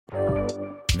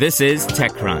This is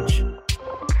TechCrunch.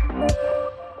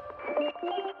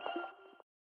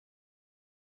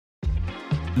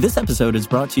 This episode is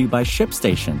brought to you by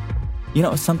ShipStation. You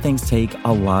know, some things take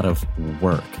a lot of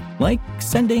work, like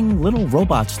sending little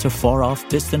robots to far-off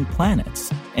distant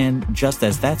planets. And just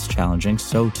as that's challenging,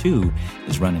 so too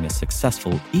is running a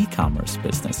successful e-commerce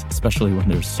business, especially when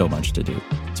there's so much to do.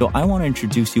 So I want to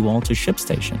introduce you all to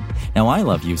ShipStation. Now, I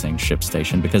love using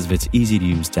ShipStation because of its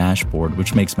easy-to-use dashboard,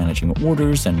 which makes managing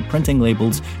orders and printing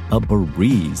labels a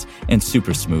breeze and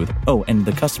super smooth. Oh, and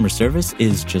the customer service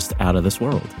is just out of this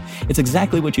world. It's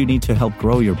exactly what you need to help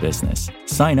grow your business.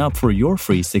 Sign up for your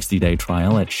free 60-day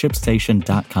trial at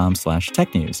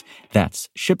shipstation.com/technews. That's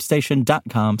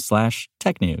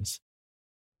shipstation.com/technews.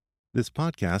 This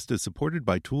podcast is supported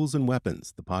by Tools and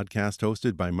Weapons, the podcast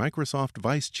hosted by Microsoft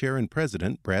Vice Chair and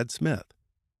President Brad Smith.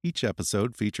 Each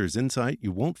episode features insight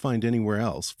you won't find anywhere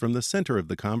else from the center of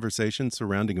the conversation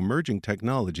surrounding emerging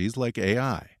technologies like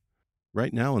AI.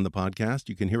 Right now in the podcast,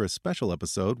 you can hear a special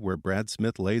episode where Brad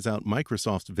Smith lays out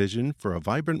Microsoft's vision for a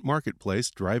vibrant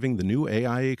marketplace driving the new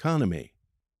AI economy.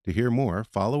 To hear more,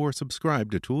 follow or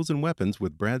subscribe to Tools and Weapons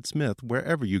with Brad Smith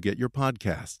wherever you get your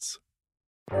podcasts.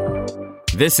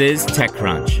 This is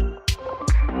TechCrunch.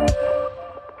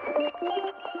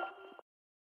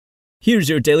 Here's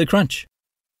your Daily Crunch.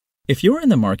 If you're in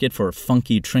the market for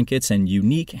funky trinkets and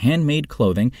unique handmade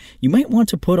clothing, you might want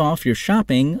to put off your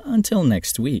shopping until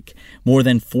next week. More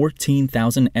than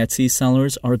 14,000 Etsy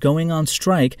sellers are going on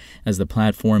strike as the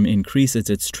platform increases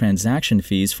its transaction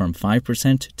fees from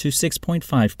 5% to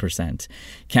 6.5%.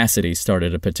 Cassidy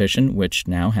started a petition, which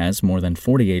now has more than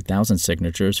 48,000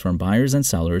 signatures from buyers and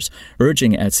sellers,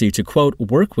 urging Etsy to, quote,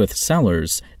 work with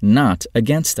sellers, not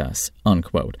against us,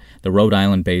 unquote. The Rhode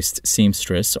Island-based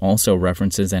seamstress also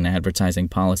references an advertising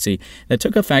policy that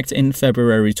took effect in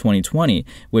February 2020,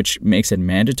 which makes it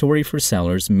mandatory for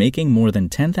sellers making more than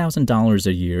 $10,000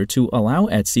 a year to allow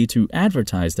Etsy to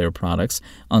advertise their products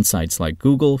on sites like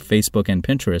Google, Facebook, and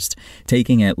Pinterest,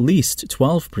 taking at least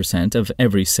 12% of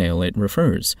every sale it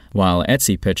refers. While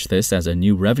Etsy pitched this as a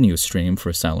new revenue stream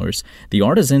for sellers, the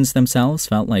artisans themselves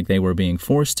felt like they were being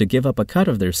forced to give up a cut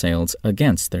of their sales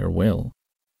against their will.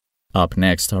 Up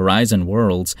next, Horizon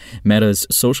Worlds, Meta's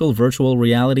social virtual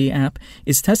reality app,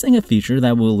 is testing a feature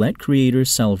that will let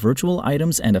creators sell virtual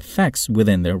items and effects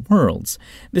within their worlds.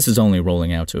 This is only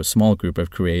rolling out to a small group of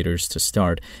creators to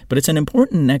start, but it's an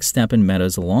important next step in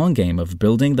Meta's long game of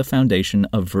building the foundation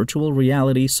of virtual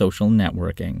reality social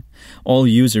networking. All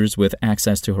users with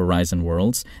access to Horizon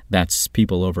Worlds, that's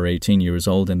people over 18 years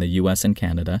old in the US and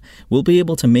Canada, will be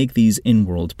able to make these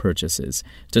in-world purchases.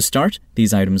 To start,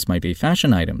 these items might be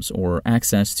fashion items or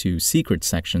access to secret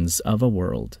sections of a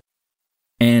world.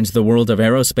 And the world of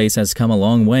aerospace has come a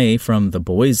long way from the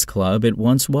boys' club it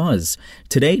once was.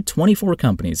 Today, 24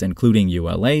 companies, including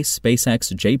ULA,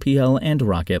 SpaceX, JPL, and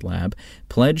Rocket Lab,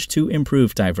 pledge to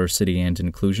improve diversity and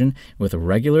inclusion with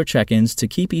regular check-ins to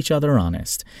keep each other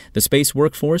honest. The Space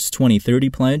Workforce 2030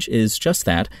 pledge is just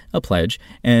that, a pledge,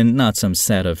 and not some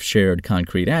set of shared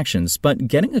concrete actions, but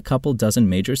getting a couple dozen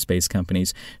major space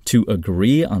companies to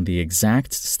agree on the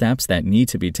exact steps that need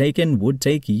to be taken would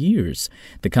take years.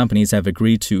 The companies have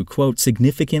agreed to, quote,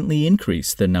 significantly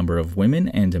increase the number of women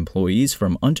and employees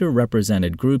from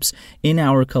underrepresented groups in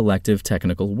our collective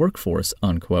technical workforce,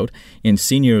 unquote, in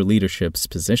senior leadership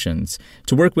positions,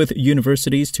 to work with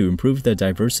universities to improve the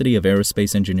diversity of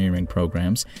aerospace engineering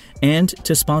programs, and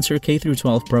to sponsor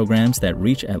K-12 programs that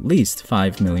reach at least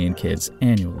 5 million kids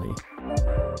annually.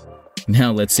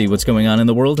 Now let's see what's going on in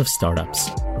the world of startups.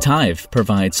 Tive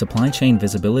provides supply chain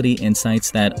visibility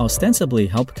insights that ostensibly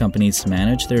help companies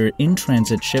manage their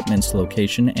in-transit shipments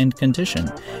location and condition.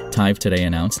 Tive today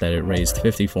announced that it raised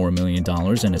 $54 million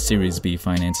in a Series B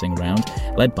financing round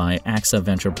led by AXA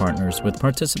Venture Partners with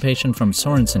participation from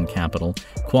Sorensen Capital,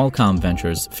 Qualcomm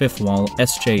Ventures, Fifth Wall,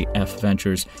 SJF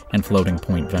Ventures, and Floating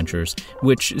Point Ventures,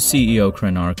 which CEO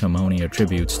Krenar Kamoni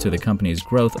attributes to the company's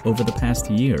growth over the past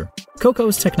year.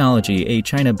 Cocos Technology, a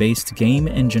China-based game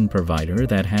engine provider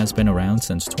that has been around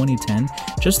since 2010,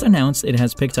 just announced it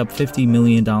has picked up $50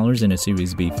 million in a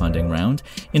Series B funding round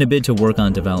in a bid to work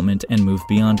on development and move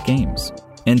beyond games.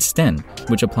 And Sten,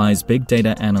 which applies big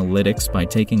data analytics by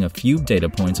taking a few data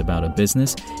points about a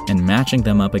business and matching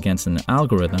them up against an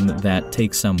algorithm that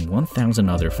takes some 1,000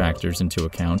 other factors into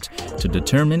account to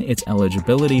determine its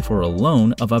eligibility for a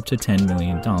loan of up to $10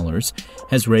 million,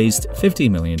 has raised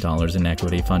 $50 million in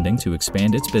equity funding to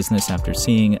expand its business after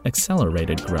seeing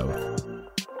accelerated growth.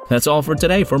 That's all for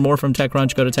today. For more from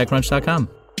TechCrunch, go to TechCrunch.com.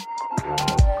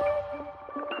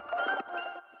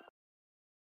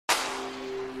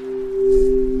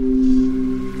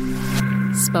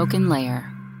 SpokenLayer.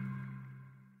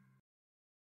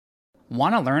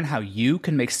 Want to learn how you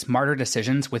can make smarter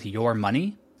decisions with your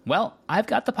money? Well, I've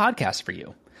got the podcast for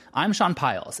you. I'm Sean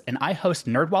Piles, and I host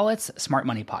NerdWallet's Smart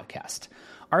Money Podcast.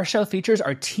 Our show features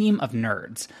our team of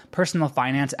nerds, personal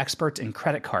finance experts in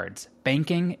credit cards,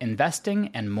 banking, investing,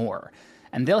 and more.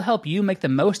 And they'll help you make the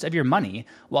most of your money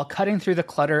while cutting through the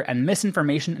clutter and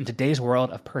misinformation in today's world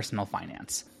of personal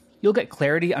finance. You'll get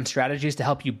clarity on strategies to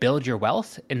help you build your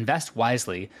wealth, invest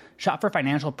wisely, shop for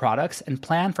financial products, and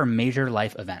plan for major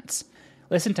life events.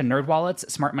 Listen to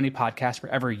NerdWallet's Smart Money Podcast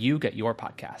wherever you get your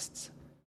podcasts.